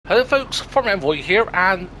Hello folks, from Envoy here,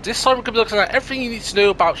 and this time we're going to be looking at everything you need to know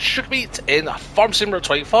about Sugar Beet in Farm Simulator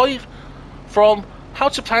 25, from how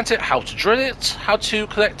to plant it, how to drill it, how to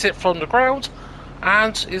collect it from the ground,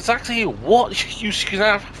 and exactly what use you can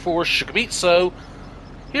have for Sugar Beet. So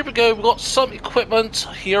here we go, we've got some equipment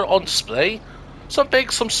here on display, some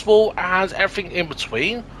big, some small, and everything in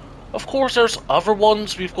between. Of course there's other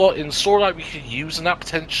ones we've got in store that we could use in that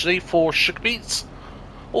potentially for Sugar Beets.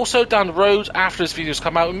 Also, down the road, after this video's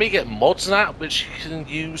come out, we may get mods in that, which you can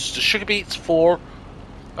use the Sugar Beets for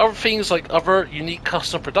other things like other unique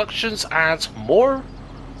custom productions and more,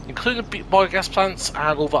 including biogas plants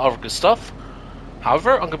and all the other good stuff.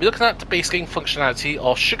 However, I'm going to be looking at the base game functionality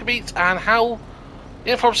of Sugar Beet and how,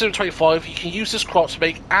 in Farm Simulator 25, you can use this crop to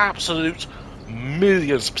make absolute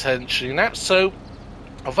millions potentially in that. So,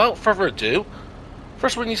 without further ado,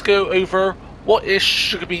 first we need to go over what is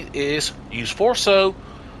Sugar Beet is used for. So,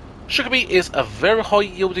 Sugar beet is a very high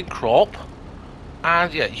yielding crop,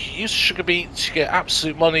 and yeah, you can use sugar beet to get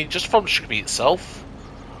absolute money just from the sugar beet itself.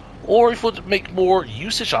 Or if you want to make more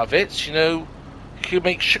usage of it, you know, you can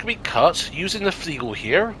make sugar beet cut using the Fleagle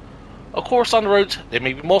here. Of course, down the road, there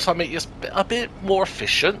may be mods that make this a bit more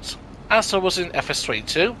efficient, as there was in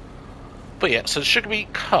FS25. But yeah, so the sugar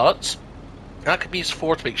beet cut, that can be used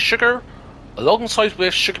for to make sugar, alongside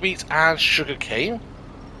with sugar beet and sugar cane.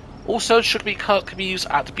 Also, sugar beet cut can be used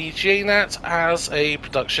at the BGA net as a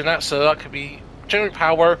production net, so that could be generate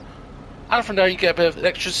power, and from there you get a bit of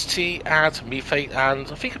electricity and methane,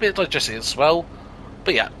 and I think a bit of digestion as well.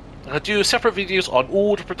 But yeah, I'll do separate videos on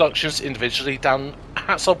all the productions individually down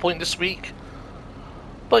at some point this week.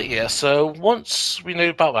 But yeah, so once we know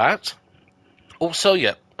about that, also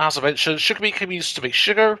yeah, as I mentioned, sugar beet can be used to make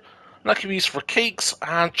sugar, and that can be used for cakes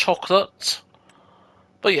and chocolate.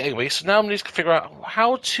 But yeah, anyway, so now we need to figure out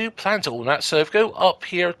how to plant all that. So if we go up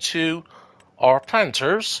here to our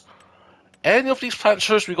planters, any of these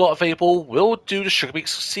planters we got available will do the sugar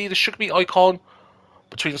beets. See the sugar beet icon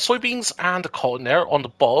between the soybeans and the cotton there on the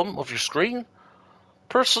bottom of your screen.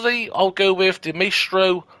 Personally, I'll go with the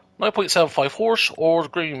Maestro 9.75 horse or the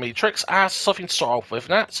Green Matrix as something to start off with.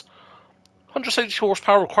 And that 170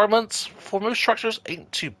 horsepower requirements for most tractors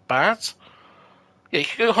ain't too bad. Yeah, you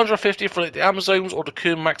can go 150 for like the Amazons or the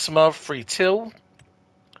Kuhn Maxima 3 till.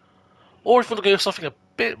 Or if you want to go something a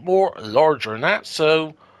bit more larger than that,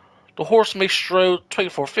 so the Horse Maestro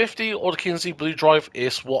 2450 or the Kinsey Blue Drive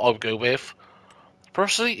is what I would go with.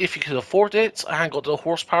 Personally, if you can afford it and got the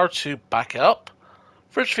horsepower to back it up,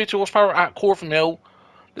 350 horsepower at quarter of a mil,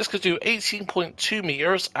 this could do 18.2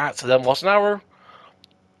 meters at 11 miles an hour.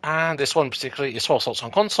 And this one particularly is 12 slots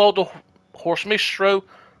on console. The Horse Maestro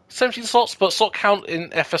 17 slots, but slot count in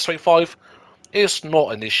FS25 is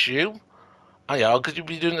not an issue. And yeah, I'm going to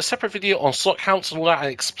be doing a separate video on slot counts and all that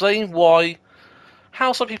and explain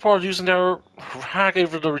how some people are using their rag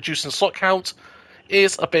over the reducing slot count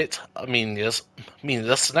is a bit meaningless in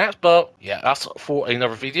that, but yeah, that's for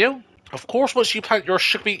another video. Of course, once you plant your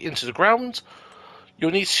sugar beet into the ground,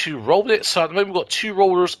 you'll need to roll it. So at the moment we've got 2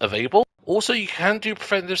 rollers available. Also, you can do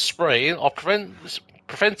preventive spraying or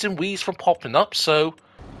preventing weeds from popping up, so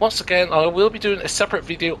once again, I will be doing a separate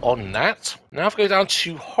video on that. Now if we go down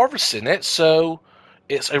to harvesting it, so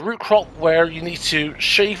it's a root crop where you need to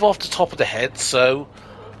shave off the top of the head. So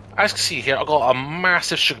as you can see here, I've got a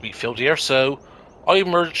massive sugar beet field here, so I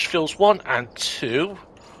merged fields 1 and 2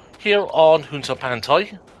 here on Hunter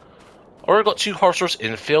Pantai. I already got 2 harvesters in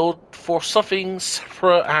the field for something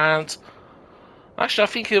separate, and actually I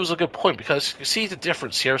think it was a good point because you can see the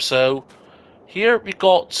difference here. So here we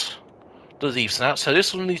got the leaves now, so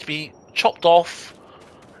this will need to be chopped off,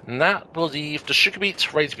 and that will leave the sugar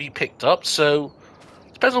beets ready to be picked up. So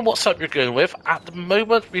depends on what setup you're going with. At the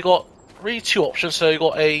moment we got really 2 options. So you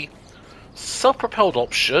got a self-propelled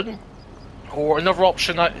option, or another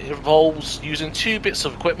option that involves using 2 bits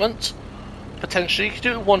of equipment. Potentially you can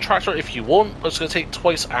do it with 1 tractor if you want, but it's going to take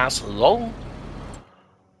twice as long.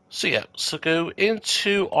 So yeah, so go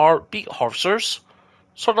into our beet harvesters.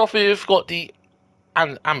 Start off with, we've got the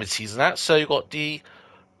amities and that, so you've got the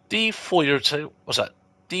defoliator,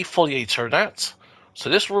 that. So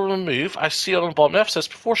this will remove, I see on the bottom left, says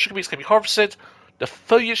before sugar beets can be harvested, the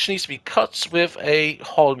foliage needs to be cut with a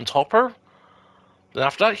Holland topper. Then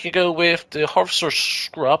after that you can go with the harvester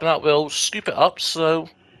scrub, and that will scoop it up. So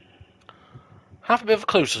have a bit of a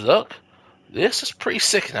closer look. This is pretty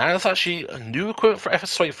sick now. It's actually a new equipment for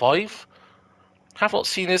FS25. Have not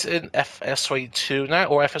seen this in FS22 now,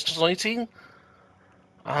 or FS19.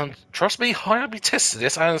 And trust me, I have been testing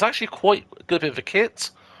this, and it's actually quite a good bit of a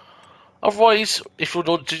kit. Otherwise, if you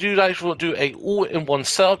want to do that, if you want to do a all-in-one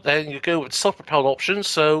setup, then you go with self-propelled options.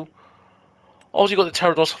 So Also, you got the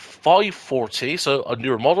Pterodos 540, so a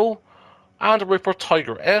newer model, and the Reaper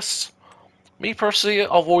Tiger S. Me personally, I've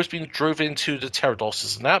always been driven to the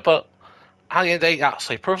Pterodoses and that, but at the end of the day, that's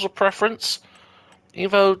a personal preference.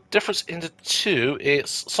 Even though difference in the two,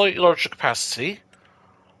 it's slightly larger capacity.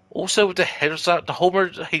 Also, with the headers, that the Homer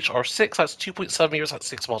HR6, that's 2.7 meters at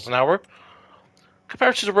 6 miles an hour,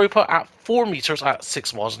 compared to the Reaper at 4 meters at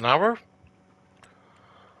 6 miles an hour.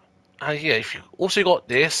 And yeah, if you also got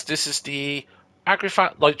this is the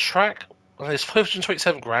Agrifat Light Track, and it's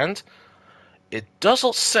 527 grand. It does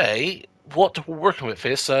not say what we're working with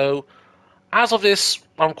here, so as of this,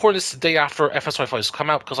 I'm recording this the day after FS25 has come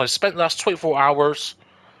out because I spent the last 24 hours,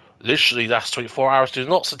 literally the last 24 hours, doing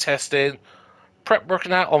lots of testing, prep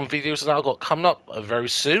working out on videos that I've got coming up very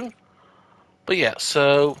soon. But yeah,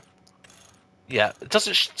 so yeah, it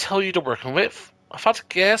doesn't tell you they're working with. I've had to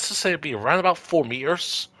guess to say it'd be around about 4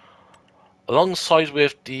 meters, alongside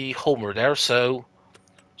with the Homer there, so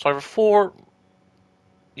it's either 4,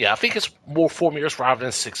 yeah, I think it's more 4 meters rather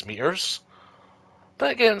than 6 meters.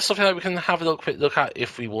 But again, it's something that we can have a quick look at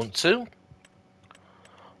if we want to.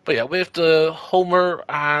 But yeah, with the Homer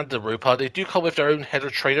and the Rupa, they do come with their own header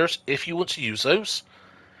trailers if you want to use those.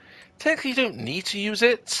 Technically, you don't need to use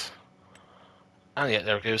it. And yeah,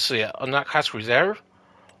 there we go. So yeah, on that category there.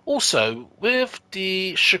 Also, with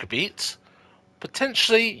the Sugar Beet,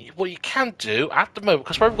 potentially what you can do at the moment,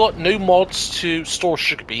 because we've got no mods to store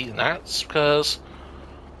Sugar Beet in that, because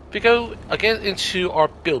if we go again into our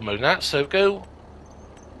build mode and that, so go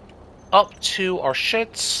up to our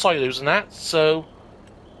sheds, silos and that, so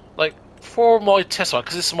like for my test map,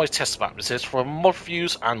 because this is my test map, this is for mod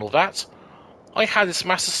reviews and all that, I had this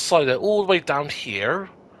massive silo all the way down here,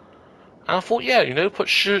 and I thought, yeah, you know, put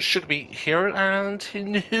Sugar Beet here, and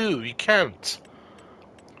no, you can't.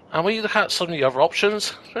 And when you look at some of the other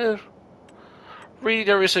options, really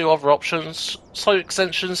there is no other options. Silo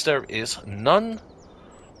extensions, there is none.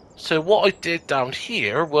 So what I did down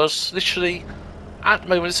here was literally, at the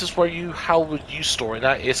moment, this is where how would you store it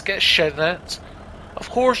at, is get a shed net. Of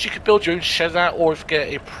course, you could build your own shed net, or if you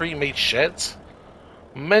get a pre-made shed.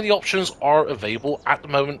 Many options are available at the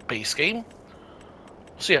moment, base game.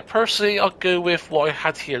 So yeah, personally, I'll go with what I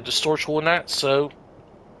had here, the storage hall net. So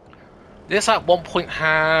this at one point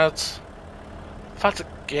had, if I had to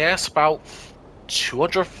guess, about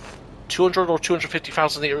 200 or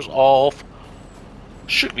 250,000 liters of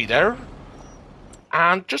should be there.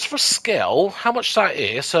 And just for scale, how much that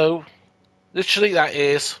is, so literally that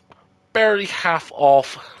is barely half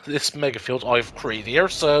of this mega field I've created here.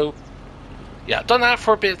 So yeah, I've done that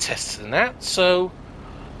for a bit of testing and that. So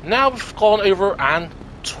now we've gone over and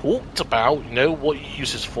talked about, you know, what you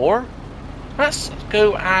use this for. Let's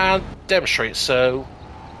go and demonstrate. So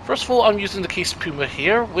first of all, I'm using the Case Puma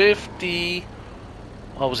here with the,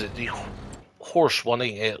 what was it, the horse one,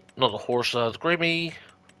 ain't it? Not the horse, the Grimmy.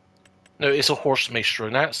 No, it's a horse mixture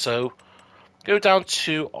in that. So go down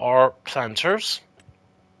to our planters.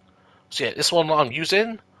 So yeah, this one I'm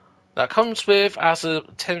using, that comes with as a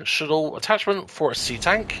potential attachment for a sea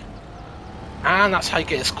tank, and that's how you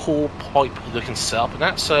get this cool pipe looking setup in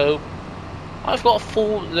that. So I've got a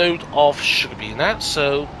full load of Sugar Beet in that,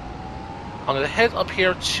 so I'm going to head up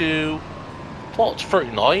here to plot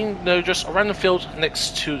 39, no, just a random field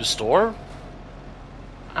next to the store,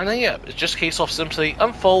 and then yeah, it's just a case of simply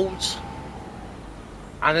unfold.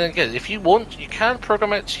 And then again, if you want, you can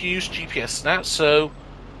program it to use GPS in that. So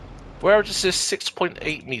where this is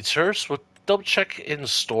 6.8 meters, we'll double check in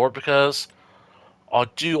store because I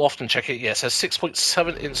do often check it. Yeah, it says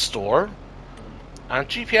 6.7 in store, and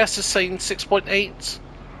GPS is saying 6.8.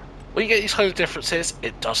 When you get these kind of differences,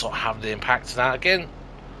 it does not have the impact of that. Again,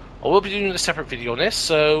 I will be doing a separate video on this,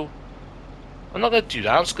 so I'm not going to do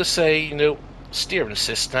that. I'm just going to say, you know, steering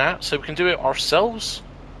assist now, so we can do it ourselves.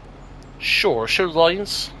 Sure, show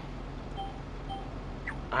lines.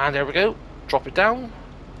 And there we go. Drop it down.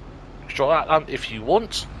 Draw that lamp if you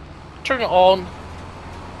want. Turn it on.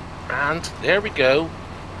 And there we go.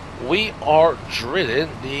 We are drilling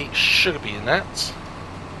the Sugar Beet in that.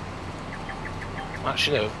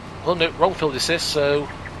 Actually, no. Oh no, wrong field assist, so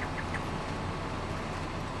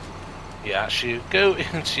yeah, actually go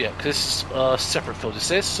into, yeah, because this is a separate field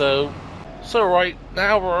assist, so right,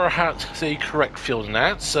 now we're at the correct field in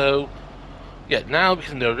that, so yeah, now we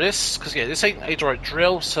can know this, because yeah, this ain't a direct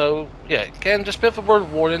drill, so yeah, again, just a bit of a word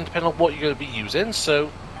of warning depending on what you're going to be using.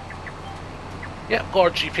 So yeah, got our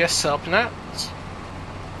GPS set up in that.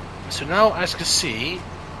 So now, as you can see,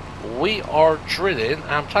 we are drilling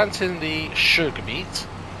and planting the Sugar Beet.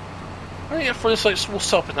 And yeah, for this like small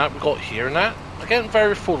setup in that we got here and that, again,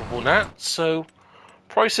 very affordable in that, so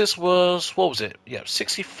Prices was, what was it? Yeah,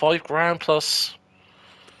 65 grand plus,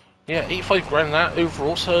 yeah, 85 grand that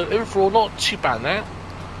overall. So overall, not too bad that.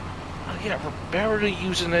 Yeah, we're barely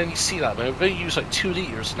using any sea that, man. We only use like 2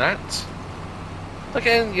 liters in that.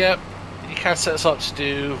 Again, yeah, you can set this up to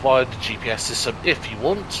do via the GPS system if you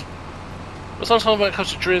want. But sometimes when it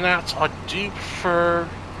comes to drilling that, I do prefer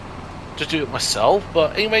to do it myself.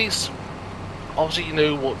 But anyways, obviously you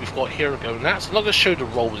know what we've got here going that. So I'm not going to show the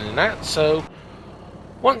rolling in that. So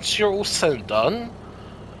once you're all said and done,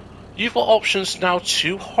 you've got options now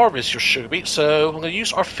to harvest your sugar beet. So I'm going to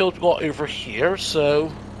use our field we got over here.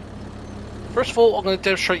 So first of all, I'm going to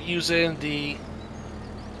demonstrate using the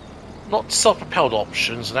not self-propelled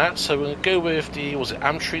options and that. So we're going to go with the, was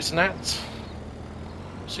it trees and that?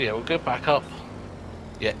 So yeah, we'll go back up.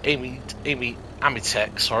 Yeah,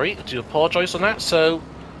 Amitech, sorry, I do apologise on that. So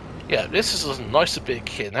yeah, this is a nice bit of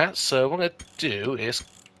kit in that. So what I'm going to do is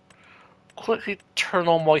quickly turn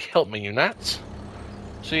on my help menu in that.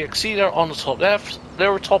 So you can see there on the top left,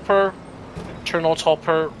 lower topper, turn on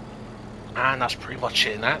topper, and that's pretty much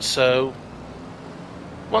it in that. So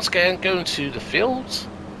once again, go into the fields.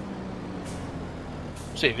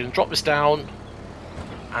 So you can drop this down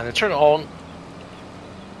and then turn it on.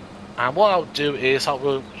 And what I'll do is I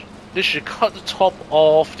will literally cut the top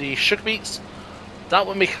of the sugar beets. That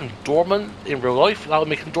will make them dormant in real life. That will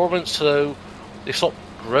make them dormant so they stop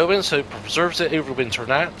growing, so it preserves it over winter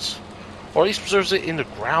that. Or at least preserves it in the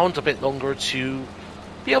ground a bit longer to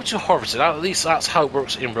be able to harvest it. At least that's how it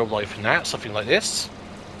works in real life in that, something like this.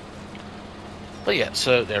 But yeah,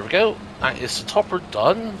 so there we go. That is the topper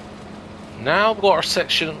done. Now we've got our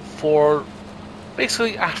section for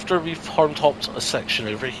basically after we've hard topped a section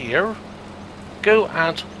over here. Go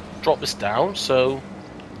and drop this down. So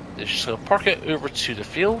just going to park it over to the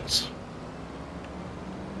fields.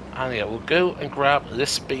 And yeah, we'll go and grab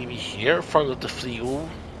this baby here in front of the field.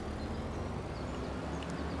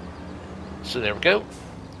 So there we go.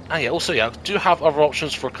 And yeah, also yeah, I do have other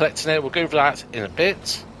options for collecting it. We'll go over that in a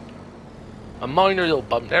bit. A minor little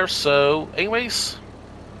bump there. So anyways,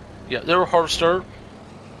 yeah, little harvester.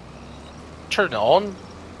 Turn it on.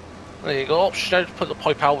 There you go. Option there to put the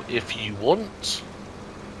pipe out if you want.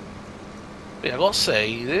 But yeah, I gotta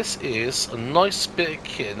say, this is a nice bit of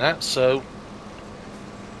kit in that. So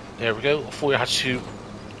there we go. I thought you had to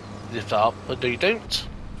lift that up, but no, you don't.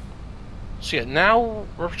 So yeah, now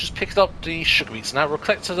we're just picking up the sugar beets. Now we're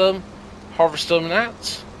collecting them, harvest them, and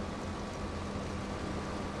that.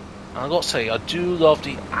 And I gotta say, I do love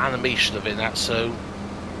the animation of it. And that so.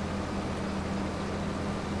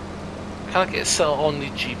 Can I get it set on the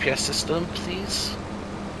GPS system, please?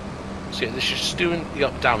 So yeah, this is just doing the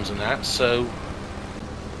up downs and that. So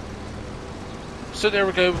there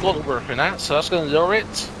we go. We've got the work in that. So that's going to lower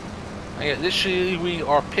it. And yeah, literally we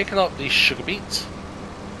are picking up the sugar beet.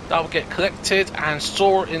 That will get collected and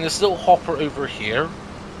stored in this little hopper over here.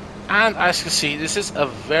 And as you can see, this is a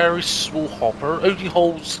very small hopper. Only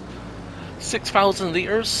holds 6,000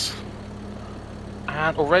 liters.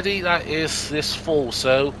 And already that is this full.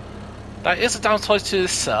 So that is a downside to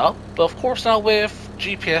this setup, but of course now with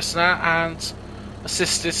GPS now and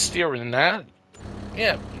assisted steering in that,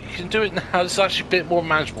 yeah, you can do it now. It's actually a bit more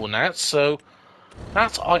manageable now, so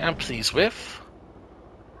that I am pleased with.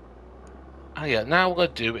 And yeah, now what we're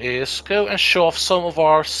going to do is go and show off some of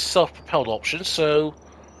our self-propelled options. So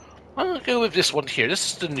I'm going to go with this one here.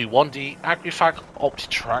 This is the new one, the AgriFac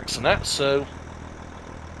OptiTrax and that. So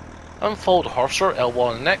unfold the harvester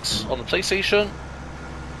L1 and X on the PlayStation.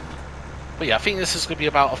 But yeah, I think this is going to be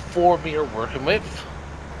about a 4 meter working width.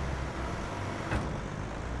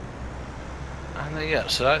 And then, yeah,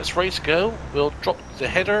 so that's ready to go. We'll drop the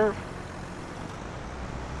header.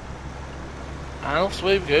 And off the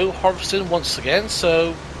way we go, harvesting once again.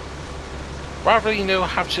 So rather than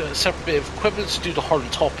have to a separate bit of equipment to do the hard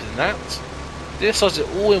and topping and that, this does it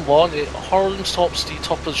all in one. It hard and tops the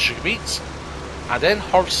top of the sugar beets, and then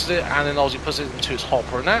harvests it, and then obviously puts it into its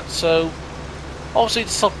hopper and that. So obviously the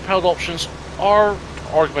self-propelled options are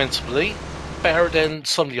argumentably better than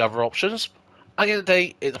some of the other options. At the end of the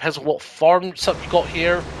day, it depends on what farm setup you got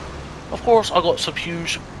here. Of course, I've got some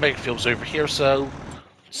huge mega fields over here, so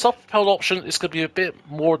self-propelled option is going to be a bit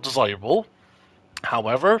more desirable.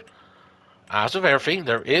 However, as with everything,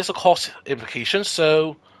 there is a cost implication.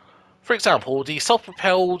 So, for example, the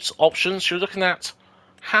self-propelled options, you're looking at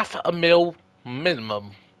 $500,000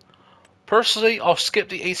 minimum. Personally, I'll skip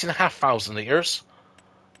the 18,500 liters.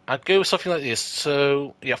 I'd go with something like this.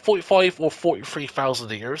 So, yeah, 45 or 43,000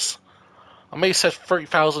 liters. I may have said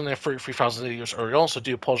 30,000 and 33,000 liters earlier on, so I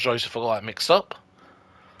do apologise if I got that mixed up.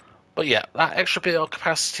 But yeah, that extra bit of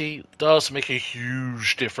capacity does make a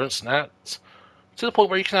huge difference in that. to the point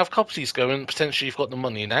where you can have a couple of these going, potentially you've got the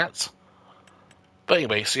money in that. But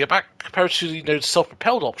anyway, so you're back compared to the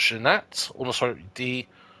self-propelled option in that, or no, sorry, the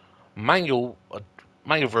manual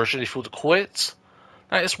version, if you want to call it.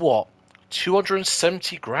 That is what,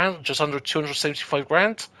 270 grand, just under 275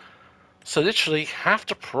 grand. So literally half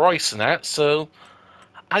the price in that. So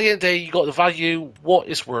at the end of the day, you got the value, what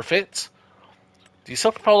is worth it. The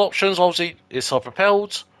self-propelled options obviously is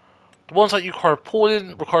self-propelled. The ones that you require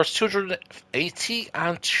pulling requires 280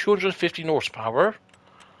 and 250 horsepower.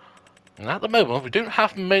 And at the moment, we don't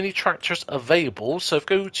have many tractors available, so if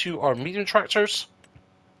we go to our medium tractors,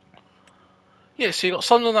 yeah, so you got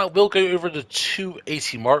something that will go over the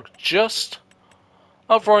 280 mark just.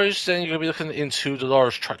 Otherwise, then you're going to be looking into the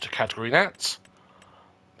large tractor category net.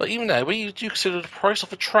 But even now, when you do consider the price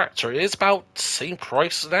of a tractor, it is about the same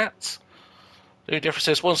price as that. The only difference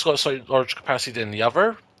is one's got a slightly larger capacity than the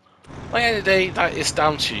other. By the end of the day, that is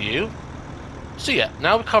down to you. So yeah,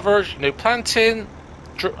 now we covered, planting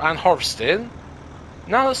and harvesting.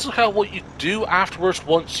 Now let's look at what you do afterwards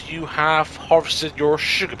once you have harvested your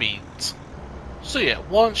sugar beet. So yeah,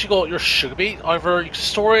 once you got your sugar beet, either you can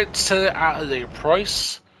store it, sell it at a later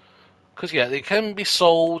price. Because yeah, they can be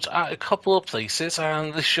sold at a couple of places,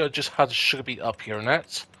 and this year I just had a sugar beet up here in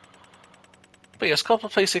that. But yes, a couple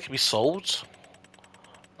of places they can be sold.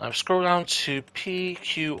 Now scroll down to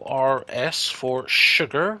PQRS for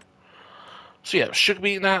sugar. So yeah, sugar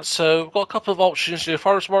beet in that, so we've got a couple of options to the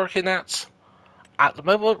farmers market in that. At the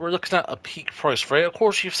moment, we're looking at a peak price for it. Of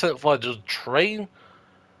course, you've sent it via the train.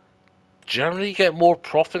 Generally, you get more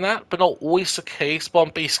profit in that, but not always the case. But on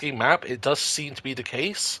base game map, it does seem to be the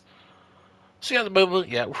case. So yeah, at the moment,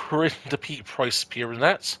 yeah, we're in the peak price period in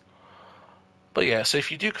that. But yeah, so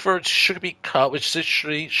if you do convert to sugar beet cut, which is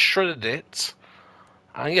literally shredded it,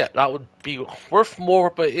 and yeah, that would be worth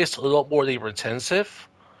more, but it's a lot more labor intensive.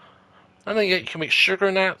 And then yeah, you can make sugar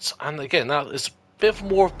in that, and again, that is a bit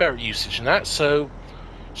more better usage in that. So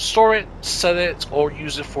store it, sell it, or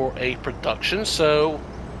use it for a production. So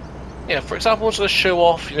yeah, for example, I'm just going to show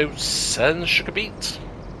off, selling sugar beet.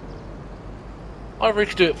 Either you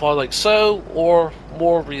can do it via like so, or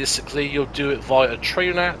more realistically, you'll do it via a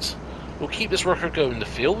trader net. We'll keep this worker going in the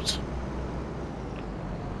field.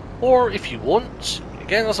 Or if you want,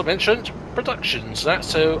 again, as I mentioned, productions.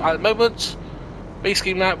 So at the moment,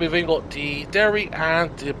 basically that we've only got the dairy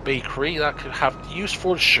and the bakery that could have use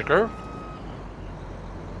for the sugar.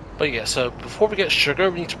 But yeah, so before we get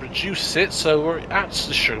sugar, we need to produce it. So we're at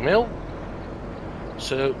the sugar mill.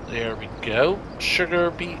 So there we go.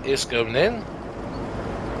 Sugar beet is going in.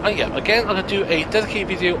 And yeah, again, I'm going to do a dedicated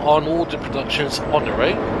video on all the productions on the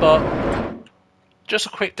road, but just a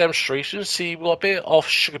quick demonstration. See, we've got a bit of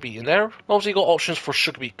sugar beet in there. Obviously, you've got options for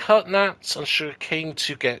sugar beet cut nuts and sugar cane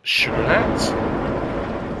to get sugar nuts.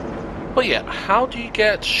 But yeah, how do you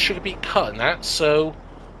get sugar beet cut nuts? So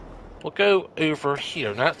we'll go over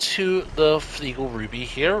here now to the Fleagle Ruby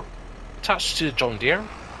here, attached to the John Deere.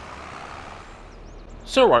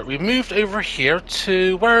 So right, we've moved over here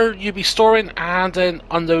to where you'll be storing and then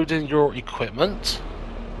unloading your equipment.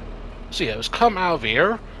 So yeah, let's come out of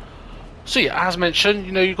here. So yeah, as mentioned,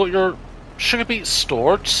 you've got your sugar beet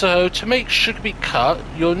stored. So to make sugar beet cut,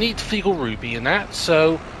 you'll need Fleagle Ruby in that.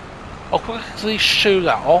 So I'll quickly show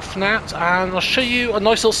that off now, and I'll show you a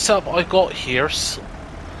nice little setup I got here. So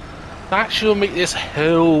that actually will make this a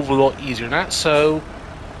hell of a lot easier now. So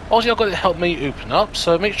obviously I've got the help menu open up,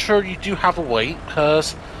 so make sure you do have a weight,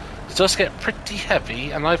 because it does get pretty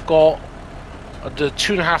heavy, and I've got the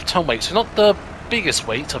 2.5 ton weight, so not the biggest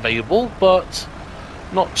weight available, but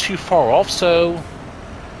not too far off. So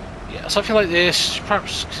yeah, something like this,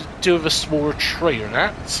 perhaps do with a smaller tray or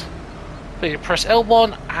that. But you press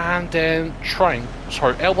L1 and then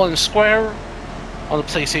L1 and square on the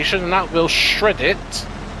PlayStation, and that will shred it.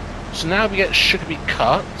 So now we get sugar beet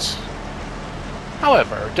cut.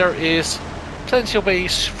 However, there is plenty of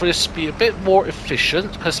ways for this to be a bit more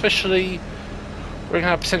efficient, especially we're going to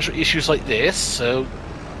have potential issues like this. So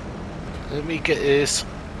let me get this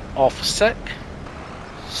off a sec.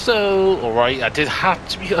 So, alright, I did have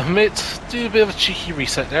to do a bit of a cheeky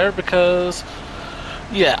reset there, because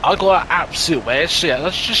yeah, I got an absolute wedge. So yeah,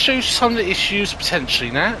 let's just show you some of the issues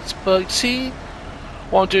potentially now. But see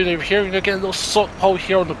what I'm doing over here, getting a little stockpile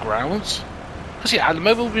here on the ground. Because yeah, at the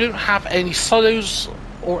moment we don't have any silos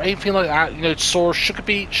or anything like that, to store sugar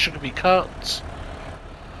beet cut.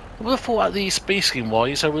 I would have thought at least base game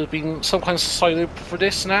wise there would have been some kind of silo for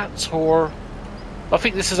this and that, or I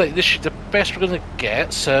think this is like literally the best we're going to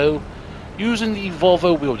get. So using the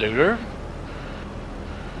Volvo wheel loader,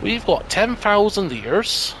 we've got 10,000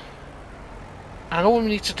 litres, and all we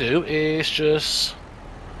need to do is just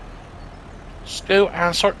Just go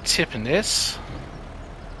and start tipping this.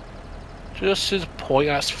 Just to the point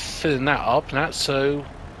that's filling that up and that, so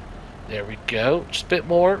there we go. Just a bit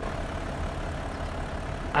more.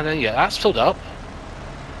 And then yeah, that's filled up.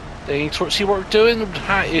 Then you sort of see what we're doing.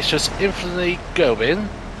 That is just infinitely going. And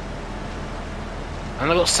I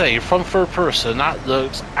gotta say, from third person, that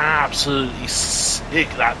looks absolutely sick.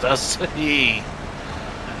 That does.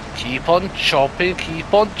 Keep on chopping,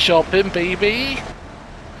 baby.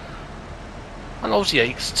 And obviously, yeah,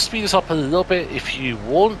 you can speed this up a little bit if you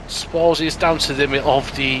want. But obviously, it's down to the limit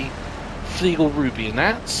of the Fleagle Ruby and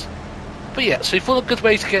that. But yeah, so if you want a good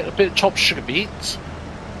way to get a bit of chopped sugar beets,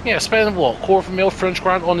 yeah, spend what, £250,000 French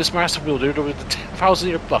grand on this master wheel loader with the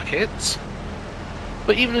 10,000 litre bucket.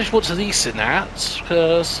 But even if you want to lease in that,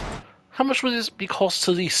 because how much would it be cost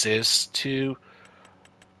to lease this to?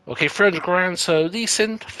 Okay, 300 grand, so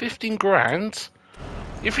leasing 15 grand.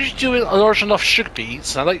 If you're doing a large enough sugar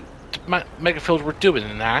beets, and I like the mega field we're doing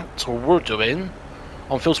in that, or we're doing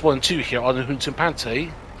on fields 1 and 2 here on the Huntington Pante,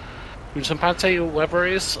 or whatever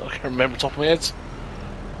it is, I can't remember the top of my head.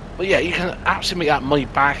 But yeah, you can absolutely make that money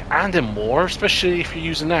back and then more, especially if you're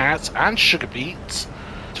using that and sugar beets.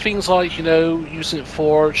 Things like, you know, using it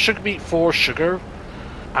for sugar beet for sugar,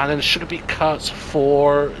 and then sugar beet cuts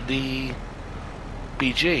for the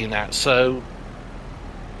BG and that. So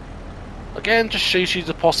again, just shows you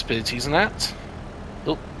the possibilities in that.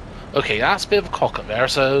 Oh, okay, that's a bit of a cock up there,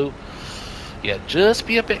 so yeah, just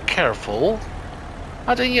be a bit careful.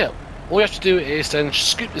 And then yeah, all you have to do is then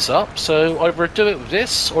scoop this up, so either do it with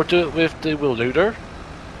this or do it with the wheel loader.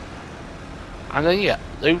 And then yeah,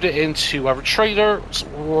 load it into whatever trailer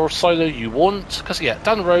or silo you want, because yeah,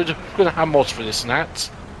 down the road we're going to have mods for this and that.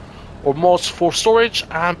 Or mods for storage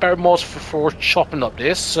and better mods for chopping up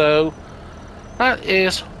this, so that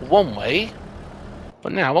is one way.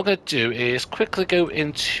 But now what I'm going to do is quickly go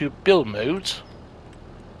into build mode,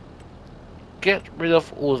 get rid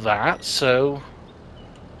of all of that, so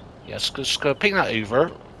yeah, just going to ping that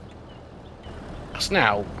over, because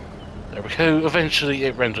now, there we go, eventually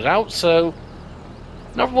it rendered out. So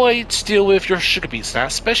another way to deal with your sugar beets now,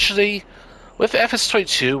 especially with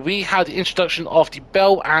FS25, we had the introduction of the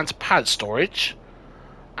bell and pad storage.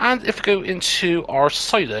 And if we go into our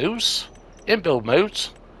silos in build mode,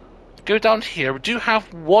 go down here, we do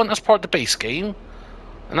have one as part of the base game,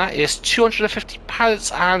 and that is 250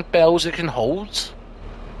 pallets and bells it can hold.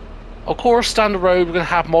 Of course, down the road we're going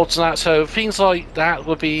to have mods on that, so things like that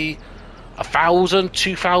would be 1,000,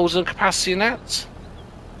 2,000 capacity in that.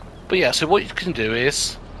 But yeah, so what you can do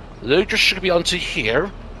is load your sugar beet onto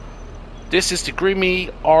here. This is the Grimy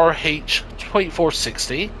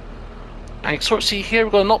RH2460, and you can sort of see here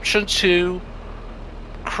we've got an option to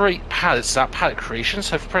create pallets, that pallet creation.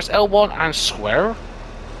 So if you press L1 and square,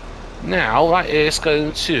 now that is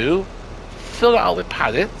going to fill it out with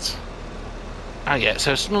pallets. And yeah,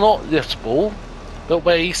 so it's not liftable, but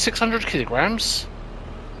weighs 600 kilograms.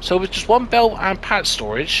 So with just one bell and pallet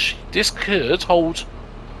storage, this could hold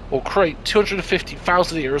or create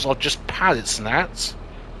 250,000 litres of just pallets and that.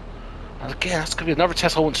 And again, that's going to be another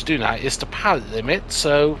test I want to do now, is the pallet limit.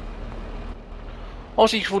 So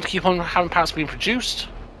obviously if you want to keep on having pallets being produced,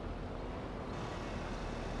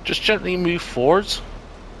 just gently move forward.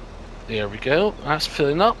 There we go, that's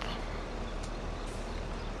filling up.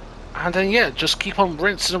 And then yeah, just keep on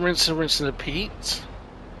rinsing and repeat.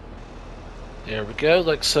 There we go,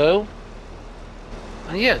 like so.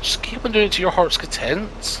 And yeah, just keep on doing it to your heart's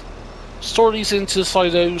content. Store these into the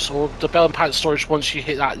silos or the bell and pallet storage once you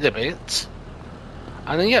hit that limit.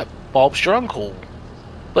 And then yeah, Bob's your uncle.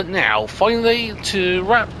 But now, finally, to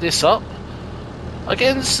wrap this up,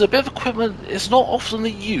 again, this is a bit of equipment, it's not often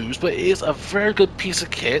used, but it is a very good piece of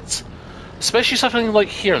kit. Especially something like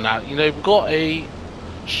here now, you know, we've got a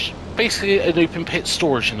basically an open pit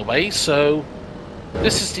storage in a way, so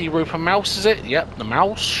this is the roper mouse, is it? Yep, the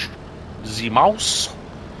mouse. The mouse.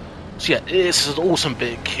 So yeah, this is an awesome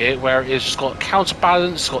bit of kit where it's just got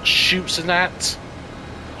counterbalance, it's got chutes in that.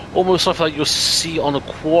 Almost something like you'll see on a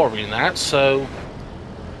quarry in that, so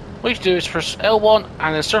what you can do is press L1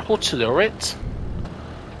 and then circle to lower it.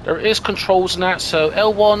 There is controls in that, so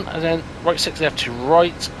L1 and then right stick left to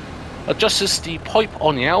right adjusts the pipe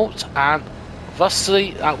on the out, and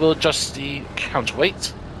thusly that will adjust the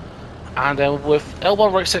counterweight. And then with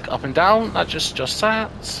L1 right stick up and down, that just adjusts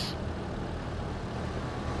that.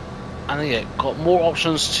 And then yeah, got more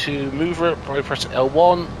options to move it by pressing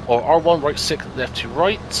L1 or R1 right stick left to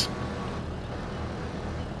right.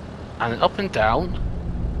 And then up and down.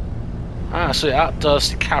 So that does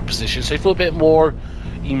the cab position. So you feel a bit more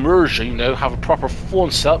immersion, you know, have a proper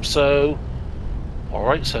phone setup. So,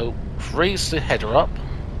 alright, so raise the header up.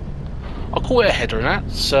 I'll call it a header in that.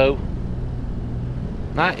 So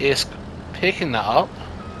that is picking that up.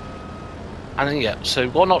 And then yeah, so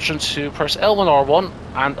we've got an option to press L1 R1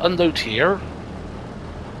 and unload here.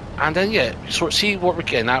 And then yeah, you sort of see what we're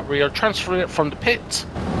getting at. We are transferring it from the pit.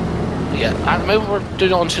 Yeah, at the moment we're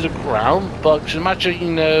doing it onto the ground, but just imagine,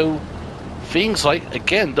 you know, things like,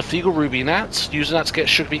 again, the Fiegel Ruby nats, using that to get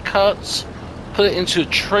Sugar Beet cuts, put it into a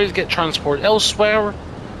tray to get transported elsewhere.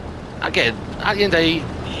 Again, at the end of the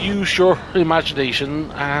day, use your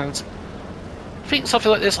imagination, and I think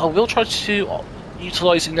something like this I will try to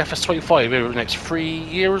utilise in FS25 over the next 3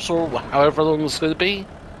 years or however long it's going to be.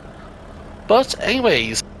 But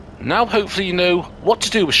anyways, now hopefully you know what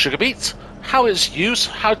to do with Sugar Beet, how it's used,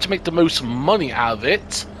 how to make the most money out of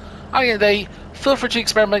it. At the end of the day, feel free to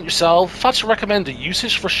experiment yourself. If I had to recommend a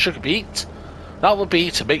usage for Sugar Beet, that would be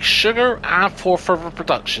to make sugar and for further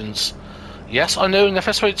productions. Yes, I know in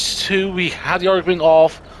FS25 we had the argument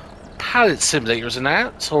of pallet simulators and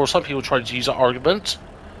that, or some people tried to use that argument.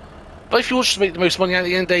 But if you want to make the most money at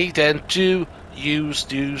the end of the day, then do use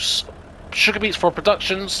Sugar Beets for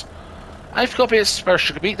productions. And if you've got a bit of spare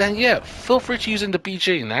Sugar Beet, then yeah, feel free to use in the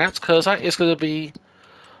BG in that, because that is going to be,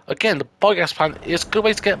 again, the biogas plant is a good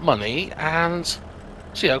way to get money. And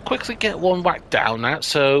so yeah, I'll quickly get one whacked down that.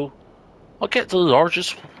 So I'll get the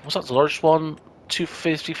largest, was that the largest one?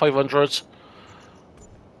 250, 500.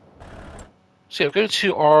 So yeah, we're going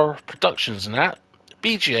to our productions and that.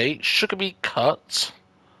 BGA, Sugar Beet cut.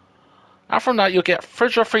 And from that you'll get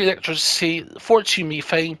 33 electricity, 42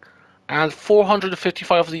 methane, and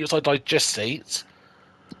 455 litres of digestate.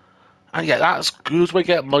 And yeah, that's a good way to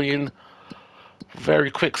get money in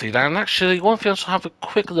very quickly. And actually, one thing I want to have a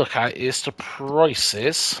quick look at is the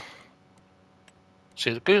prices.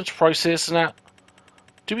 So the goods prices and that.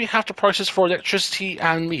 Do we have the prices for electricity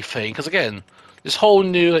and methane? Because again, this whole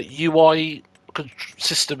new UI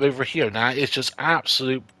system over here now is just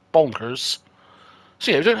absolute bonkers.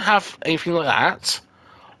 So yeah, we don't have anything like that.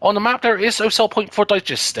 On the map there is no sell point for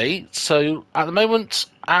digestate, so at the moment,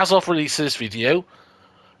 as of release of this video,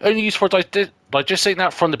 only use for digestate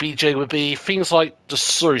that from the BJ would be things like the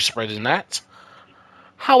slurry spread in that.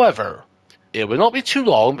 However, it will not be too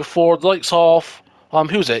long before the likes of,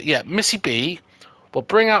 who's it? Yeah, Missy B will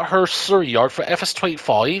bring out her slurry yard for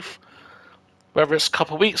FS25, whether it's a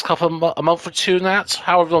couple of weeks, a month or two, and that,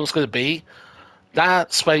 however long it's going to be.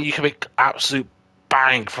 That's when you can make absolute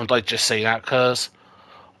bang from digestate that, because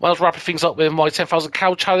when I was wrapping things up with my 10,000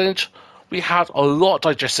 cow challenge, we had a lot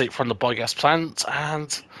of digestate from the biogas plant,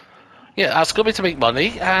 and yeah, that's going to be to make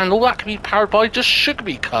money, and all that can be powered by just Sugar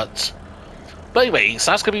Beet cuts. But anyways,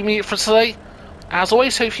 that's going to be me for today. As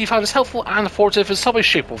always, hope you found this helpful and informative in some way,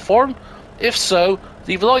 shape or form. If so,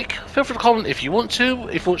 leave a like, feel free to comment if you want to.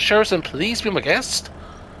 If you want to share us, then please be my guest.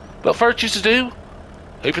 But further to do, hope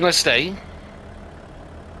you have a nice day.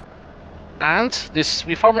 And this is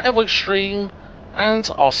me, Farmer EnvoyXtreme, and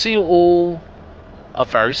I'll see you all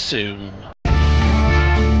very soon.